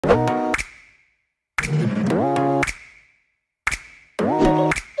Hey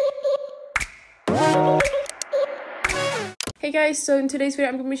guys, so in today's video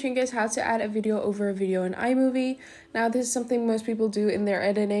I'm going to be showing you guys how to add a video over a video in iMovie. Now this is something most people do in their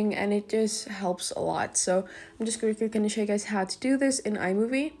editing and it just helps a lot. So I'm just quickly going to show you guys how to do this in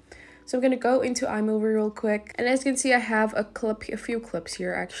iMovie. So I'm going to go into iMovie real quick, and as you can see I have a few clips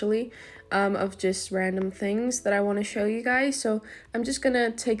here actually of just random things that I want to show you guys. So I'm just going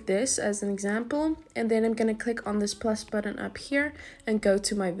to take this as an example, and then I'm going to click on this plus button up here and go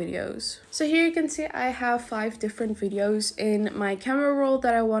to my videos. So here you can see I have 5 different videos in my camera roll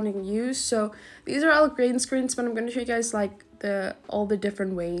that I want to use. So these are all green screens, but I'm going to show you guys like all the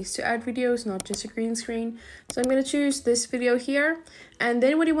different ways to add videos, not just a green screen. So I'm going to choose this video here, and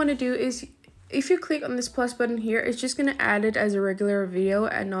then what you want to do is if you click on this plus button here, it's just going to add it as a regular video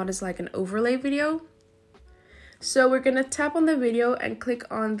and not as like an overlay video. So we're going to tap on the video and click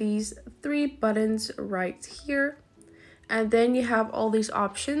on these 3 buttons right here, and then you have all these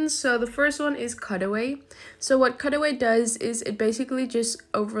options. So the first one is cutaway. So what cutaway does is it basically just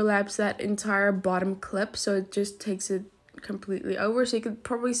overlaps that entire bottom clip, so it just takes it completely over, so you could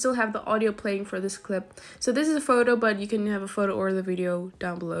probably still have the audio playing for this clip. So this is a photo, but you can have a photo or the video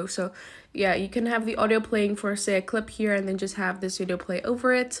down below. So yeah, you can have the audio playing for say a clip here and then just have this video play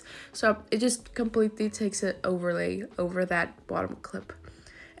over it. So it just completely takes an overlay over that bottom clip.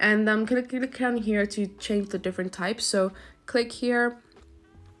 And I'm gonna click down here to change the different types. So click here,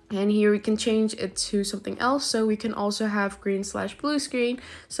 and here we can change it to something else. So we can also have green/blue screen.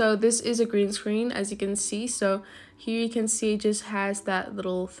 So this is a green screen, as you can see. So here you can see it just has that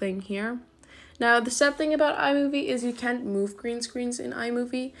little thing here. Now the sad thing about iMovie is you can't move green screens in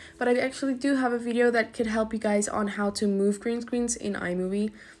iMovie, but I actually do have a video that could help you guys on how to move green screens in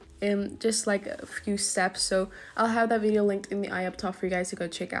iMovie in just like a few steps. So I'll have that video linked in the eye up top for you guys to go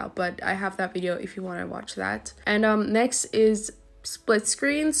check out, but I have that video if you want to watch that. And next is split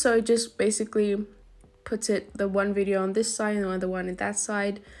screen. So it just basically puts the one video on this side and the other one on that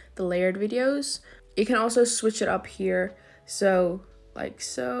side, the layered videos. You can also switch it up here, so like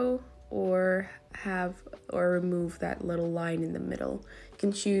so, or remove that little line in the middle. You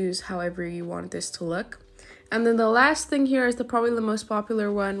can choose however you want this to look. And then the last thing here is probably the most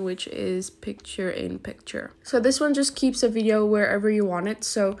popular one, which is picture in picture. So this one just keeps a video wherever you want it.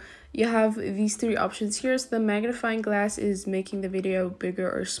 So you have these 3 options here. So the magnifying glass is making the video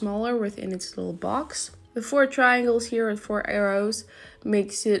bigger or smaller within its little box. The 4 triangles here with 4 arrows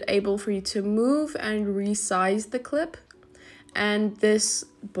makes it able for you to move and resize the clip. And this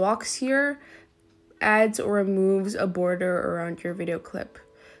box here adds or removes a border around your video clip.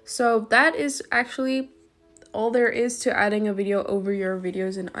 So that is actually all there is to adding a video over your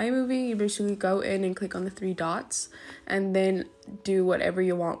videos in iMovie. You basically go in and click on the 3 dots and then do whatever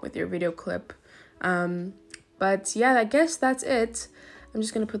you want with your video clip. But yeah, I guess that's it. I'm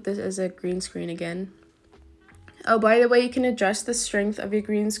just gonna put this as a green screen again. Oh, by the way, you can adjust the strength of your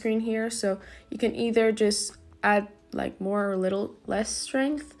green screen here. So you can either just add like more or a little less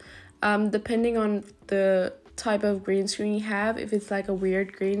strength, depending on the type of green screen you have. If it's like a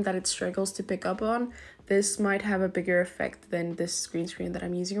weird green that it struggles to pick up on, this might have a bigger effect than this green screen that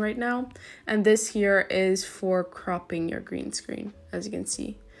I'm using right now. And this here is for cropping your green screen, as you can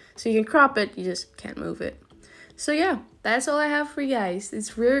see. So you can crop it, you just can't move it. So yeah, that's all I have for you guys.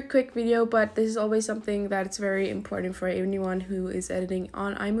 It's a really quick video, but this is always something that's very important for anyone who is editing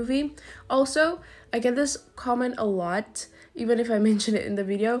on iMovie. Also, I get this comment a lot, even if I mention it in the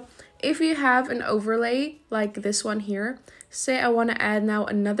video. If you have an overlay like this one here, say I want to add now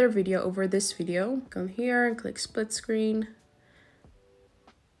another video over this video, come here and click split screen.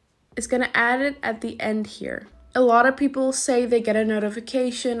 It's going to add it at the end here. A lot of people say they get a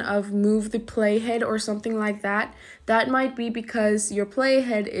notification of move the playhead or something like that. That might be because your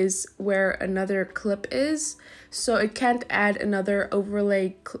playhead is where another clip is, so it can't add another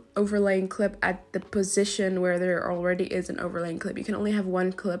overlaying clip at the position where there already is an overlaying clip. You can only have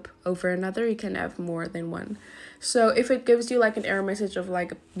one clip over another, you can have more than one. So if it gives you like an error message of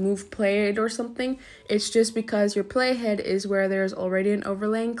like move playhead or something, it's just because your playhead is where there's already an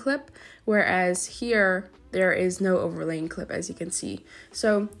overlaying clip, whereas here there is no overlaying clip, as you can see.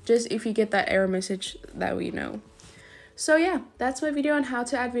 So just if you get that error message, that we know. So yeah, that's my video on how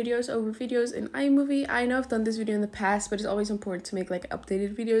to add videos over videos in iMovie. I know I've done this video in the past, but it's always important to make like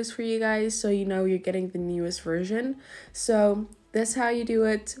updated videos for you guys, so you know you're getting the newest version. So that's how you do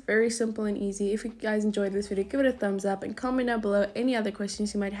it. Very simple and easy. If you guys enjoyed this video, give it a thumbs up and comment down below any other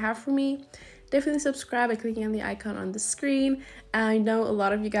questions you might have for me. definitely subscribe by clicking on the icon on the screen. And I know a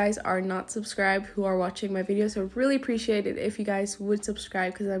lot of you guys are not subscribed who are watching my videos, so I really appreciate it if you guys would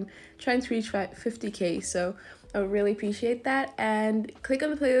subscribe because I'm trying to reach 50k, so I would really appreciate that. And click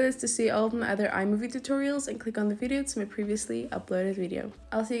on the playlist to see all of my other iMovie tutorials, and click on the video to my previously uploaded video.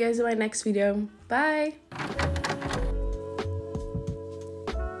 I'll see you guys in my next video. Bye!